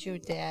 Don't you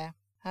dare.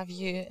 Have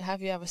you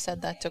ever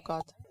said that to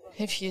God?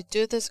 If you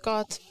do this,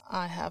 God,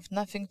 I have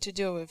nothing to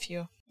do with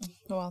you.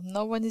 Well,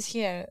 no one is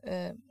here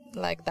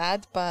like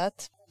that,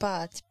 but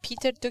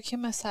Peter took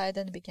him aside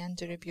and began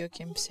to rebuke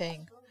him,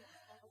 saying,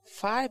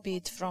 far be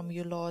it from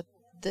you, Lord,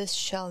 this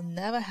shall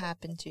never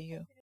happen to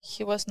you.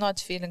 He was not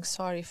feeling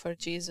sorry for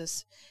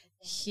Jesus.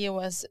 He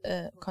was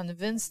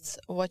convinced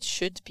what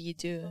should be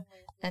done,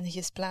 and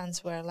his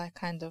plans were like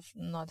kind of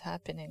not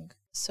happening.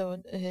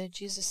 So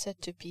Jesus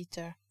said to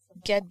Peter,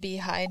 get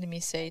behind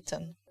me,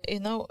 Satan.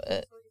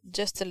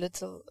 Just a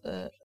little...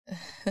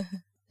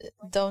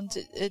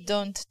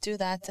 Don't do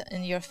that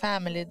in your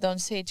family. Don't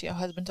say to your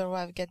husband or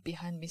wife, get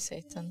behind me,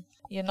 Satan.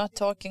 You're not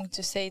talking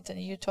to Satan,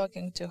 you're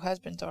talking to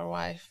husband or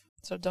wife.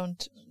 So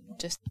don't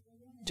just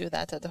do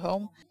that at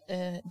home.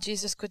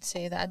 Jesus could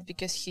say that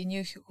because he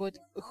knew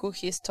who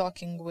he's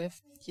talking with.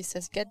 He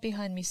says, get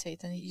behind me,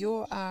 Satan.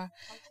 You are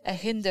a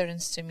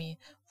hindrance to me,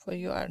 for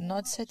you are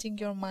not setting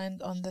your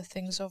mind on the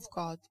things of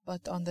God,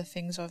 but on the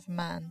things of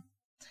man.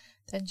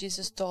 Then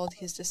Jesus told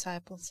his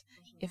disciples,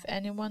 if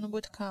anyone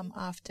would come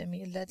after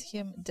me, let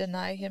him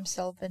deny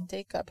himself and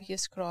take up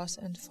his cross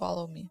and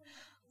follow me.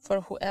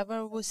 For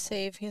whoever would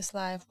save his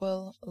life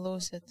will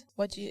lose it.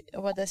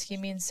 What does he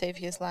mean, save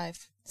his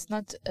life?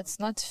 It's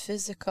not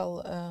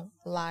physical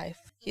life.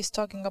 He's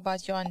talking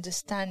about your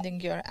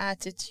understanding, your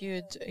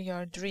attitude,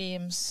 your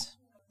dreams.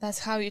 That's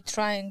how you're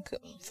trying,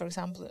 for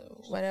example,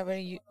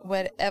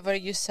 wherever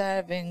you're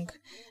serving,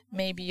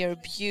 maybe your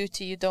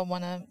beauty, you don't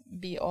want to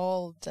be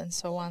old and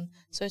so on.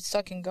 So it's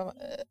talking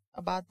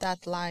about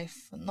that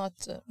life, not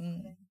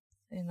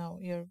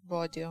your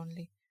body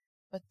only,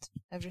 but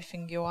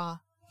everything you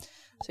are.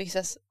 So he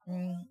says,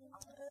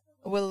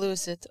 will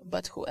lose it,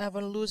 but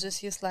whoever loses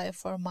his life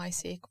for my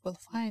sake will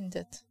find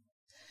it.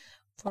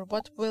 For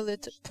what will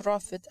it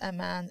profit a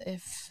man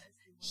if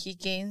he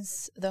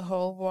gains the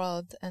whole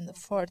world and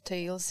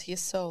foretells his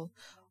soul?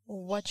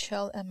 What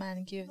shall a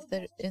man give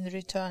in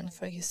return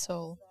for his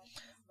soul?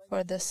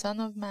 For the Son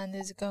of Man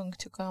is going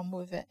to come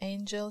with the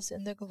angels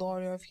in the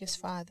glory of his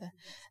Father,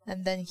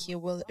 and then he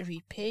will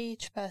repay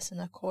each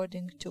person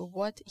according to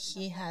what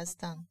he has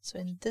done. So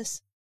in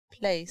this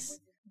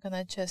place, I'm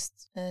going to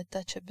just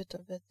touch a bit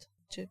of it.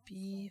 To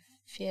be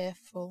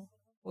fearful.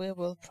 We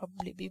will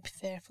probably be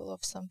fearful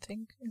of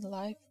something in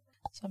life.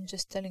 So I'm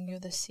just telling you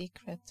the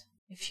secret.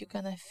 If you're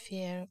going to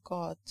fear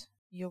God,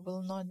 you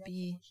will not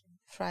be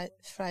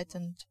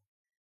frightened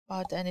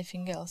about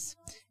anything else.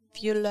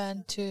 If you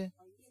learn to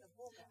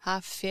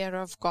have fear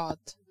of God,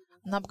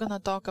 I'm not going to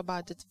talk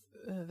about it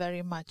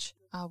very much.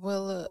 I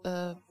will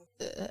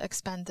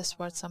expand this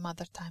word some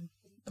other time.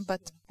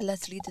 But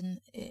let's read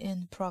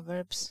in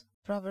Proverbs.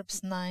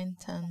 Proverbs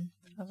 9:10.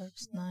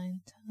 Proverbs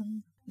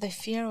 9:10. The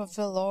fear of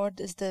the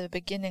Lord is the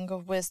beginning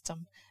of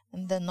wisdom,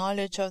 and the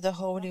knowledge of the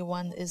Holy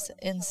One is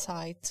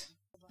insight.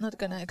 Not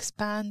going to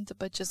expand,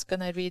 but just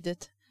going to read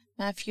it.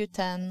 Matthew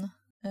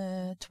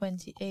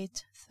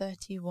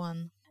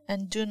 10:28-31.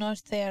 And do not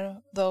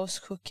fear those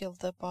who kill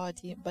the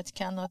body, but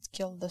cannot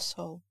kill the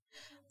soul.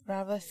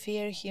 Rather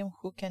fear him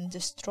who can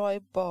destroy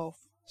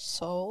both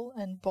soul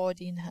and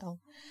body in hell.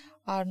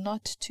 Are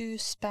not 2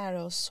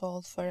 sparrows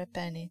sold for a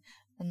penny,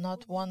 and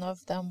not one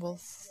of them will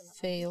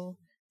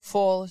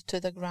fall to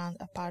the ground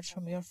apart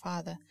from your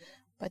Father?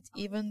 But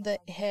even the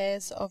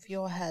hairs of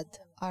your head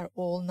are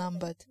all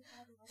numbered.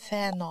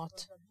 Fear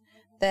not.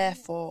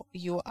 Therefore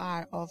you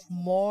are of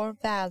more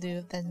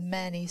value than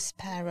many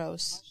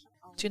sparrows.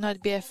 Do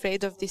not be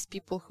afraid of these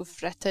people who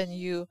threaten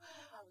you,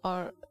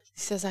 or he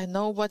says, I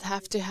know what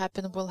have to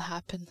happen will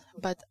happen,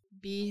 but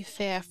be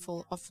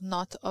fearful of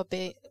not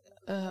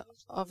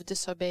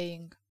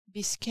disobeying.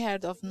 Be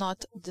scared of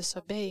not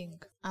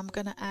disobeying. I'm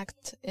gonna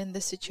act in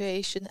the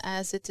situation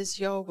as it is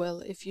your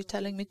will. If you're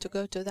telling me to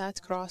go to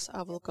that cross,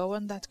 I will go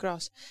on that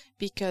cross,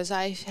 because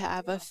I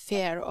have a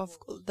fear of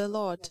the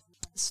Lord.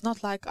 It's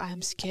not like I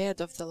am scared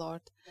of the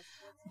Lord,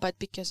 but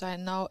because I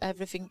know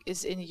everything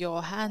is in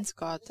your hands,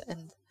 God,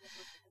 and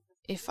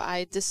if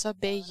I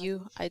disobey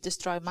you, I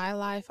destroy my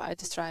life, I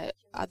destroy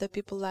other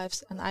people's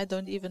lives, and I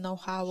don't even know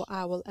how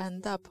I will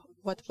end up,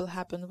 what will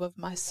happen with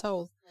my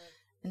soul.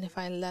 And if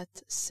I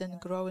let sin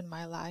grow in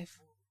my life,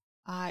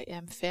 I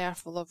am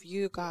fearful of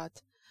you,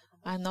 God.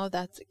 I know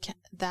that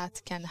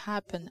can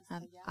happen,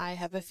 and I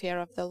have a fear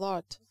of the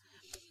Lord,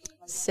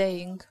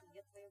 saying,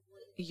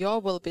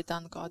 your will be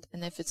done, God.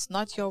 And if it's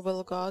not your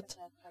will, God,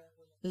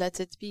 let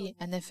it be.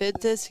 And if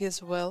it is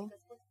his will,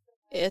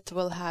 it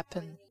will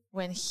happen.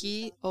 When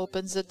he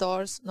opens the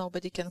doors,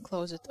 nobody can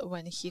close it.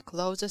 When he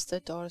closes the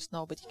doors,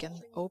 nobody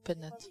can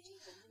open it.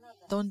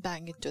 Don't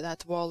bang into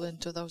that wall,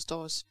 into those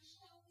doors.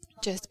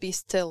 Just be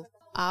still.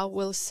 I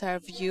will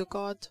serve you,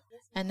 God.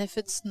 And if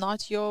it's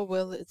not your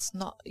will, it's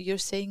not, you're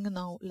saying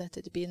no, let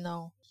it be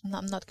no.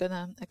 I'm not going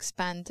to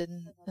expand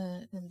in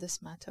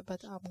this matter,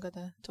 but I'm going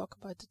to talk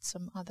about it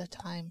some other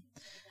time.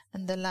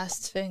 And the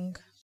last thing,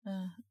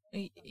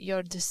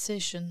 your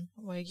decision,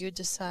 where you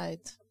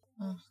decide,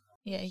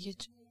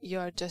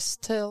 you're just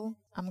still,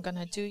 I'm going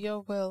to do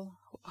your will,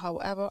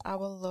 however I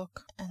will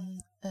look.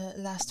 And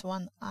last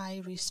one,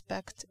 I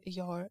respect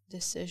your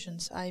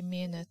decisions. I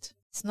mean it.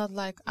 It's not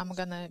like I'm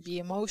going to be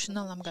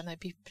emotional, I'm going to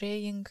be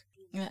praying,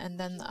 and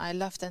then I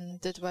left and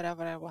did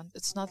whatever I want.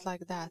 It's not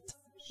like that.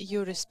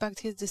 You respect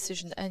his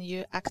decision and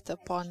you act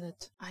upon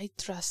it. I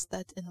trust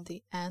that in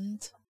the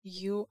end,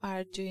 you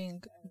are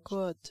doing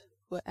good,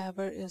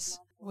 whoever is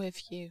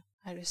with you.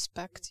 I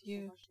respect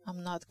you.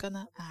 I'm not going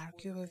to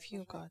argue with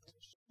you, God.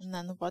 And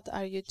then what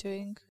are you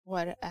doing?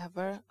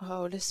 Wherever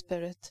Holy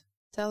Spirit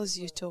tells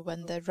you to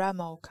when the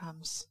Ramo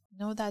comes.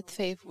 Know that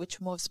faith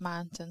which moves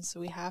mountains.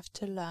 We have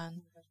to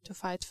learn to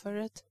fight for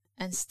it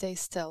and stay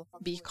still.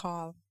 Be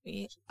calm.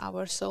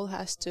 Our soul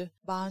has to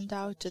bound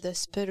out to the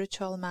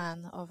spiritual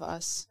man of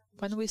us.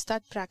 When we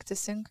start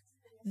practicing,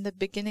 in the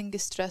beginning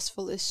is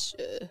stressful.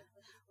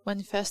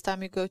 When first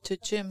time you go to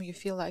gym, you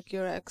feel like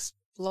you're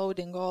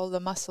exploding all the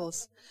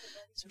muscles.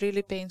 It's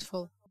really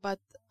painful. But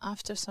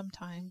after some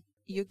time,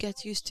 you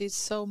get used to it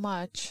so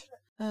much.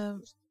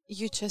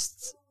 You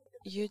just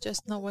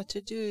know what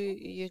to do.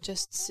 You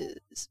just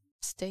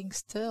staying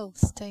still.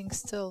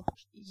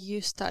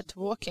 You start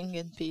walking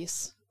in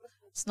peace.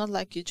 It's not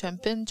like you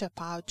jump in, jump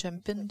out.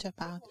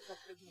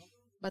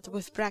 But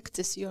with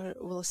practice, you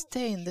will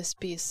stay in this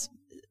peace.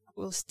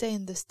 Will stay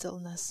in the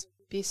stillness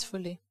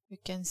peacefully. You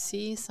can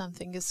see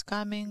something is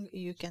coming.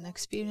 You can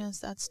experience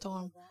that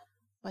storm,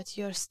 but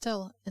you're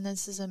still. And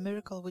this is a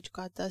miracle which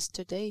God does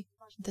today.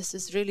 This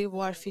is really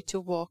worthy to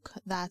walk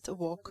that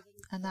walk.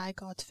 And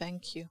God,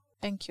 thank you.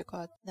 Thank you,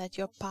 God, that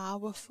your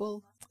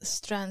powerful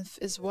strength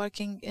is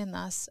working in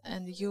us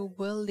and you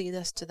will lead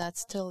us to that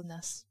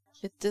stillness.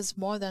 It is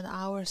more than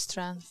our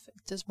strength.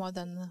 It is more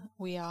than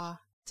we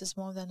are. It is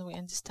more than we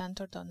understand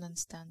or don't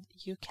understand.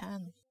 You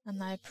can.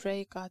 And I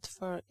pray, God,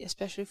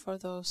 especially for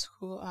those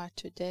who are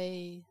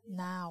today,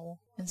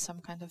 now, in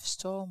some kind of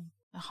storm,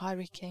 a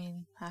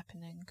hurricane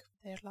happening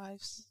in their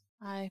lives.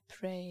 I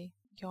pray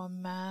your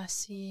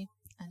mercy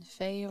and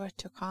favor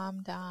to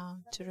calm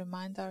down, to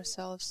remind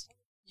ourselves,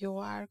 you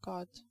are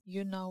God,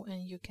 you know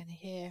and you can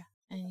hear,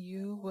 and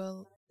you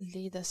will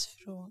lead us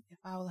through if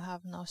I will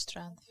have no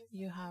strength.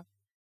 You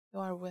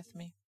are with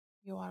me.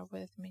 You are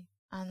with me.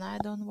 And I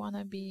don't want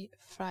to be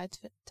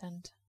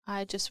frightened.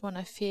 I just want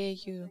to fear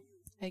you.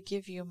 I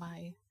give you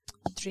my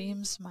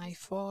dreams, my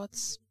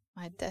thoughts,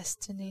 my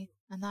destiny,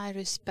 and I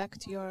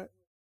respect your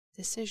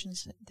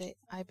decisions.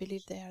 I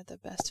believe they are the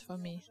best for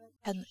me.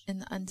 And in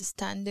an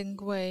understanding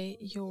way,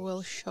 you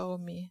will show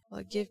me,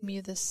 will give me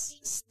the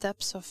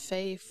steps of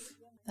faith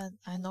that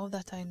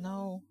I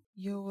know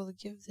you will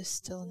give this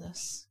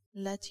stillness.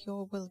 Let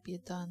your will be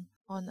done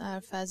on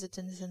earth as it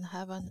is in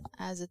heaven,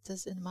 as it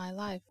is in my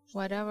life.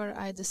 Whatever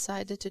I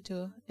decided to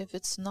do, if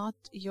it's not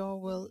your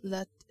will,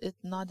 let it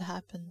not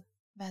happen.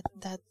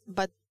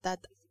 But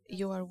that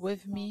you are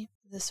with me,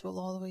 this will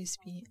always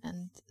be,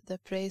 and the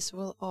praise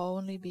will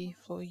only be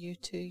for you,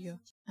 to you.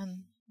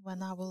 And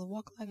when I will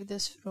walk like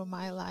this through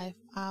my life,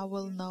 I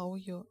will know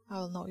you. I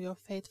will know your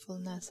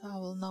faithfulness. I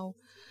will know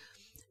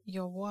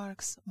your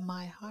works.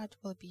 My heart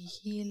will be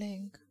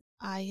healing.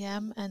 I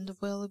am and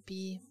will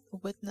be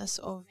witness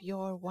of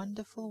your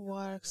wonderful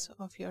works,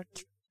 of your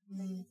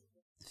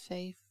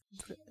faith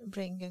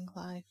bringing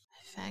life.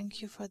 I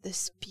thank you for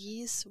this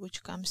peace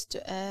which comes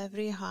to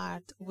every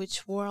heart,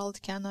 which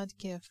world cannot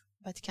give,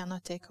 but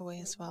cannot take away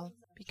as well,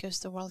 because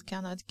the world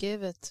cannot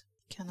give it.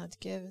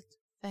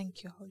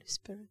 Thank you, Holy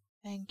Spirit.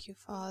 Thank you,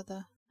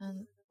 Father.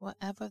 And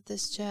whatever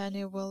this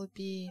journey will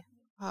be,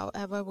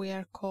 however we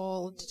are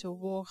called to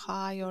walk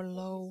high or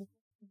low,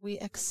 we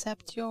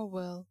accept your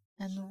will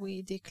and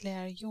we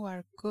declare you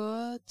are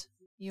good,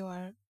 you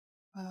are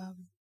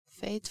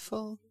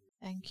faithful.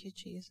 Thank you,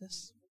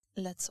 Jesus.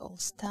 Let's all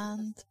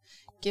stand,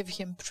 give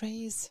him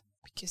praise,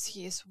 because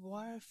he is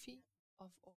worthy of all.